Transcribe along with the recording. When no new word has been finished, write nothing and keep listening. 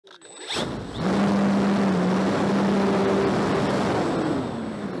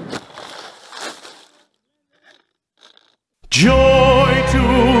Joy to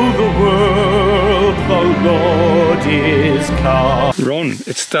the world, the Lord is come. Ron,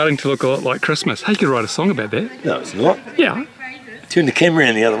 it's starting to look a lot like Christmas. Hey, you could write a song about that. No, it's not. Yeah. Turn the camera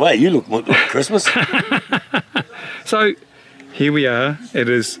around the other way. You look more like Christmas. So, here we are. It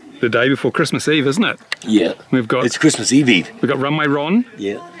is the day before Christmas Eve, isn't it? Yeah. It's Christmas Eve. We've got Runway Ron.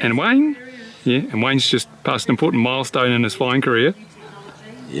 Yeah. And Wayne. Yeah, and Wayne's just passed an important milestone in his flying career.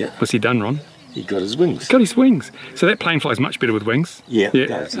 Yeah. What's he done, Ron? He got his wings. Got his wings. So that plane flies much better with wings. Yeah.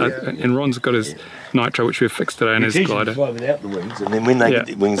 And Ron's got his Nitro, which we've fixed today, and his glider. They fly without the wings, and then when they get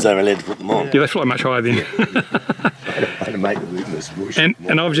the wings, they're allowed to put them on. Yeah, they fly much higher then. To make the weakness bush. And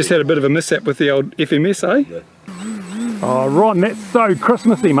I've just had a bit of a mishap with the old FMS, eh? Yeah. Oh, Ron, that's so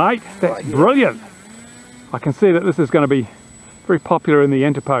Christmassy, mate. That's brilliant. I can see that this is going to be very popular in the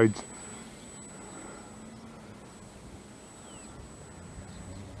antipodes.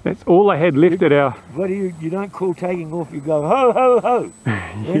 That's all I had left at our... What do you don't call taking off, you go ho ho ho.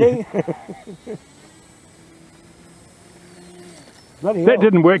 Ready? That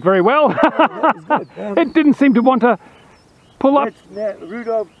didn't work very well. It didn't seem to want to pull up. That's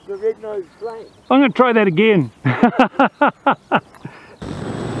Rudolph the red-nosed plane. I'm going to try that again. It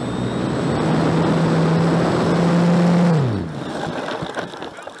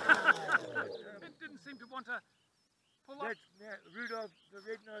didn't seem to want to pull up. That's Rudolph the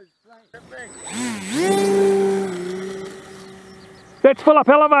red-nosed plane. That's full up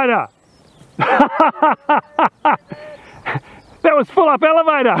elevator. That was full up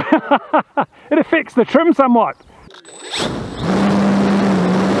elevator. It affects the trim somewhat.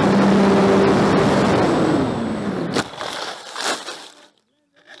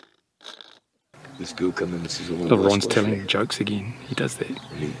 This girl come in, this is all Ron's telling jokes again. He does that.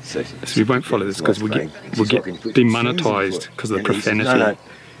 So we won't follow this because we'll get demonetised because of the profanity. No.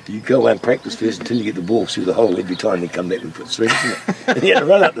 You go away and practice first until you get the ball through the hole. Every time they come back and put strings in it. And you have to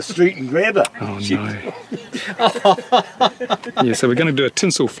run up the street and grab her. Oh no. Yeah, so we're going to do a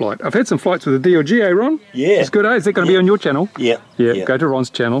tinsel flight. I've had some flights with the DLG, eh, Ron? Yeah. It's good, eh? Is that going to be on your channel? Yeah. Yeah, go to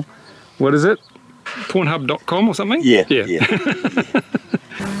Ron's channel. What is it? Pornhub.com or something? Yeah.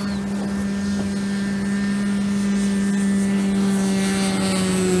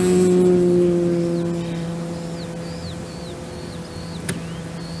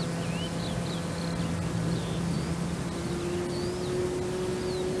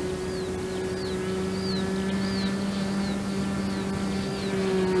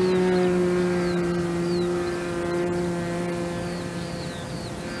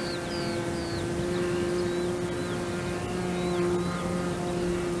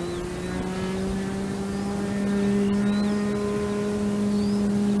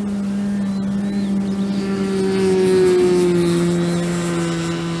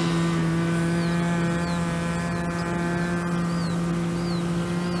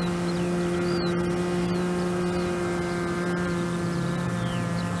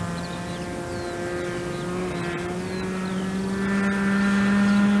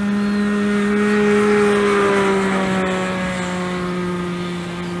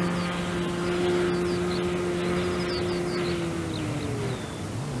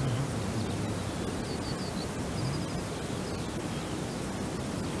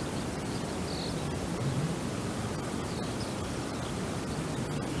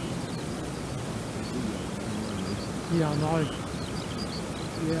 Yeah, I know.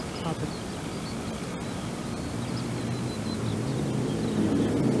 Yeah,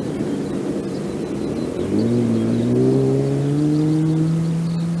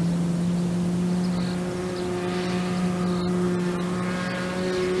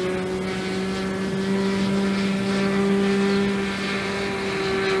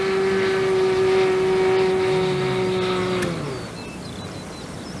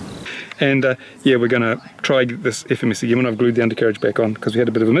 And yeah, we're going to try this FMS again when I've glued the undercarriage back on, because we had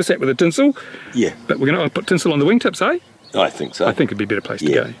a bit of a mishap with the tinsel. Yeah. But we're going to put tinsel on the wingtips, eh? I think so. I think it'd be a better place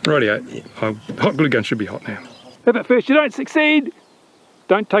to go. Rightio. Yeah. Hot glue gun should be hot now. If at first you don't succeed,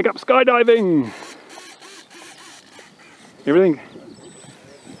 don't take up skydiving. Everything.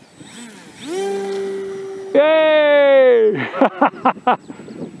 Yay!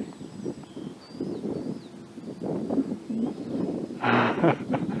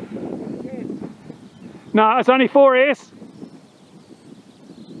 No, it's only 4S.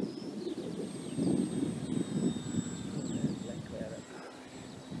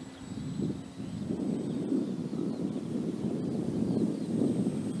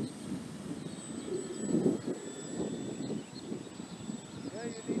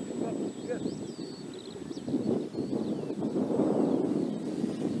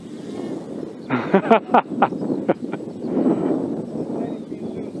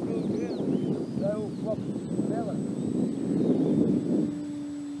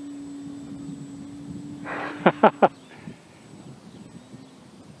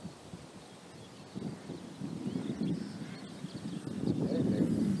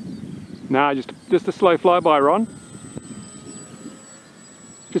 Nah, just a slow flyby, Ron.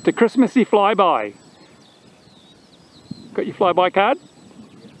 Just a Christmassy flyby. Got your flyby card?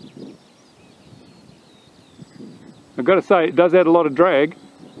 I've got to say, it does add a lot of drag.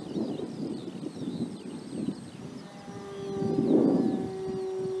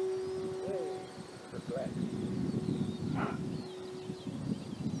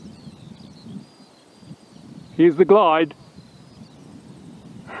 Here's the glide.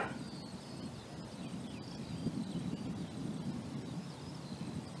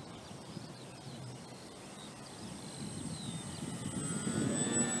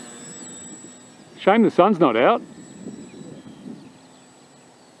 Shame the sun's not out.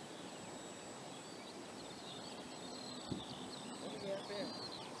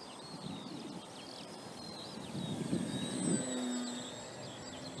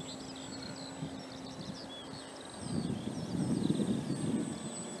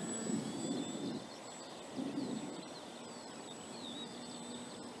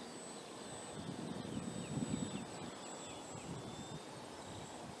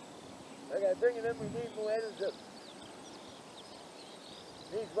 Okay, bring it in, we need more additive.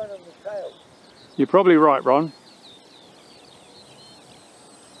 Needs one on the tail. You're probably right, Ron.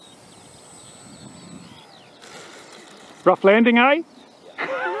 Rough landing, eh?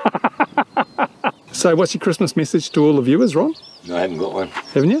 So what's your Christmas message to all the viewers, Ron? No, I haven't got one.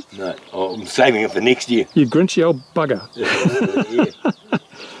 Haven't you? No, oh, I'm saving it for next year. You grinchy old bugger. Yeah.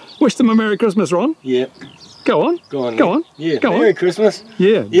 Wish them a Merry Christmas, Ron. Yeah. Go on. Go on. Go on. Yeah. Go Merry on. Christmas.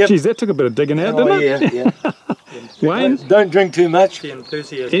 Yeah. Yep. Geez, that took a bit of digging out, didn't it? Yeah, yeah. Wayne? Don't drink too much. The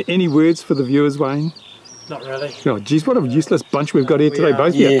enthusiasm. Any words for the viewers, Wayne? Not really. Oh, geez, what a useless bunch we've got here today,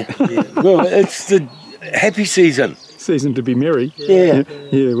 both of you. Yeah. Well, it's the happy season. Season to be merry. Yeah.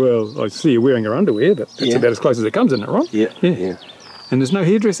 Yeah, well, I see you wearing your underwear, but that's about as close as it comes, isn't it, Ron? Yeah. Yeah. And there's no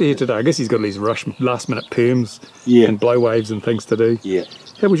hairdresser here today. I guess he's got these last minute perms Yeah. and blow waves and things to do. Yeah.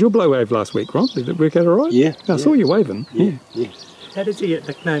 How was your blow wave last week, Ron? Did it work out all right? Yeah. I saw you waving. Yeah. Yeah. How did you get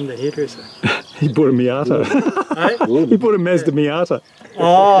nicknamed the hairdresser? He bought a Miata. He bought a Mazda Miata.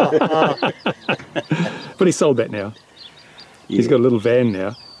 But he sold that now. Yeah. He's got a little van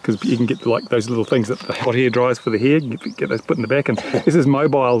now, because you can get like those little things that the hot hair dries for the hair, get those put in the back, and this is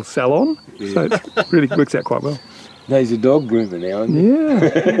mobile salon, so it really works out quite well. No, he's a dog groomer now,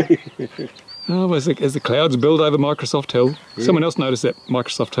 isn't he? Yeah. Oh, as the clouds build over Microsoft Hill. Yeah. Someone else noticed that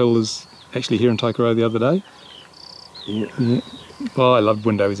Microsoft Hill is actually here in Tokoroa the other day. Yeah. Oh, I loved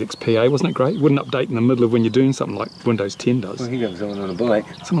Windows XP, wasn't it great? Wouldn't update in the middle of when you're doing something like Windows 10 does. Well, here comes someone on a bike.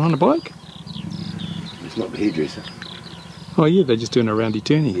 Someone on a bike? It's not the hairdresser. Oh yeah, they're just doing a roundy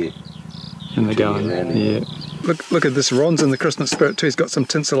turny. Yeah. And they're going, yeah. Look at this, Ron's in the Christmas spirit too. He's got some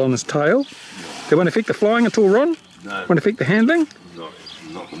tinsel on his tail. They won't affect the flying at all, Ron? No. Won't affect the handling? Not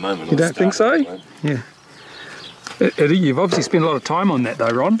at the moment. You don't think so? Yeah. Eddie, you've obviously spent a lot of time on that though,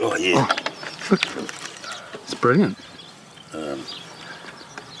 Ron. Oh, yeah. Oh, look. It's brilliant. And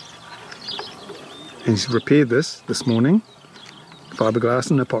he's repaired this morning. Fiberglass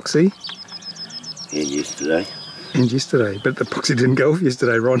and epoxy. Yeah, yesterday. And yesterday. But the epoxy didn't go off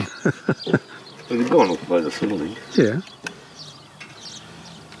yesterday, Ron. Well, they've gone off by this morning. Yeah.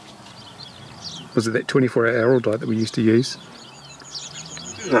 Was it that 24-hour light that we used to use?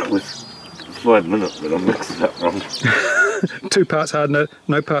 That was 5 minutes, but I mixed it up wrong. 2 parts hard,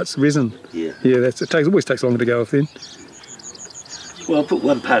 no parts resin. Yeah. Yeah, always takes longer to go off then. Well, I put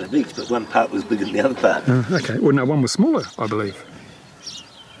 1 part of each, but 1 part was bigger than the other part. Okay, well no, one was smaller, I believe.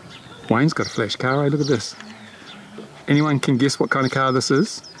 Wayne's got a flash car, eh? Look at this. Anyone can guess what kind of car this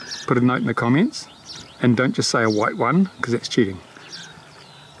is? Put a note in the comments. And don't just say a white one, because that's cheating.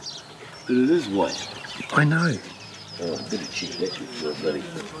 But it is white. I know. Oh, I better check that before bloody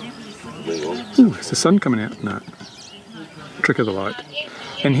wing on. Ooh, is the sun coming out? No. Trick of the light.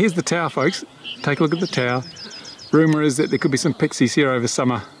 And here's the tower, folks. Take a look at the tower. Rumour is that there could be some pixies here over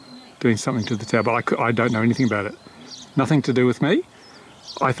summer doing something to the tower, but I don't know anything about it. Nothing to do with me.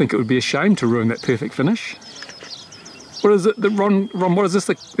 I think it would be a shame to ruin that perfect finish. What is it, Ron, what is this?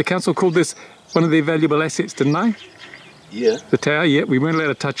 The council called this one of their valuable assets, didn't they? Yeah. The tower, yeah, we weren't allowed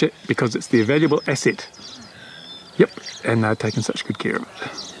to touch it because it's their valuable asset. Yep, and they're taking such good care of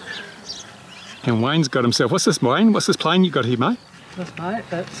it. And Wayne's got himself, what's this, Wayne? What's this plane you got here, mate? This, mate,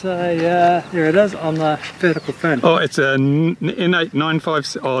 that's a, here it is on the vertical fin. Oh, it's a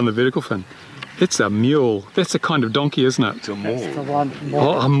N895, oh, on the vertical fin. It's a mule. That's a kind of donkey, isn't it? It's a That's the Maule. one.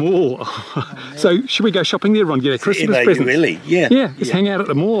 Oh, a mule. So should we go shopping there, Ron? Get our Christmas presents? Really? Yeah. Yeah, let's hang out at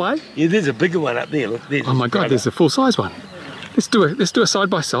the mall, eh? Yeah, there's a bigger one up there. Look, there's Oh my God, there's a full-size one. Let's do a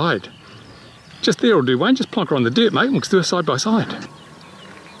side by side. Just there will do, Wayne. Just plonk her on the dirt, mate. Let's do a side by side.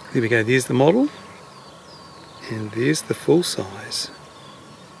 There we go. There's the model, and there's the full size.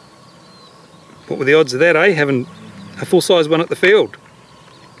 What were the odds of that, eh? Having a full-size one at the field.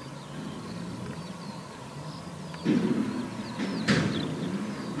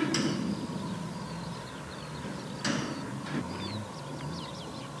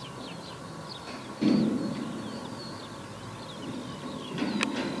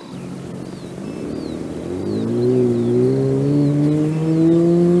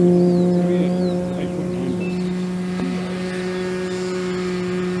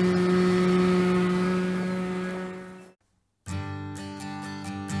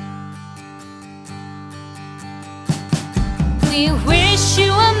 We wish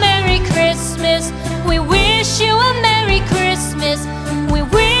you a Merry Christmas. We wish you a Merry Christmas. We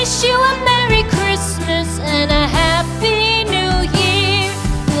wish you a Merry Christmas and a Happy New Year.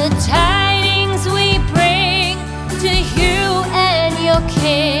 The tidings we bring to you and your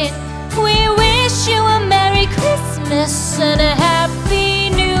kid. We wish you a Merry Christmas and a Happy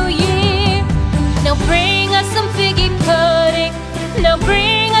New Year. Now bring us some figgy pudding. Now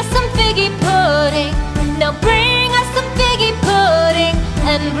bring us some figgy pudding. Now bring us some figgy pudding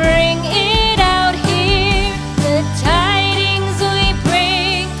and bring it out here. The tidings we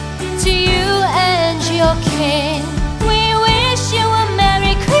bring to you and your kin. We wish you a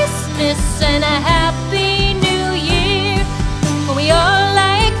Merry Christmas and a Happy New Year. For we all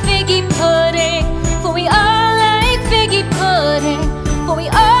like figgy pudding. For we all like figgy pudding. For we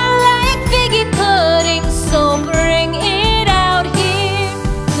all like figgy pudding. So bring it out here.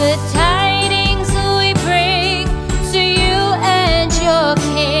 The tidings we bring to you and your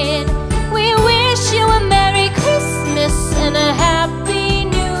kid. We wish you a Merry Christmas and a Happy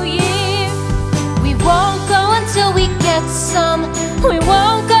New Year. We won't go until we get some. We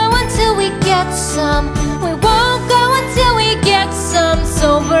won't go until we get some. We won't go until we get some.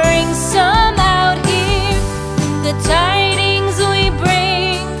 So bring some out here. The tidings we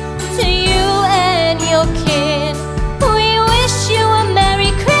bring to you and your kid. We wish you a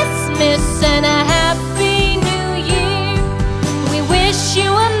Merry Christmas and a Happy New Year. We wish you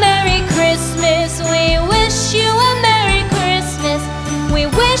a Merry Christmas. We wish you a Merry Christmas. We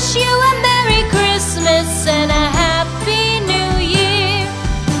wish you a Merry Christmas and a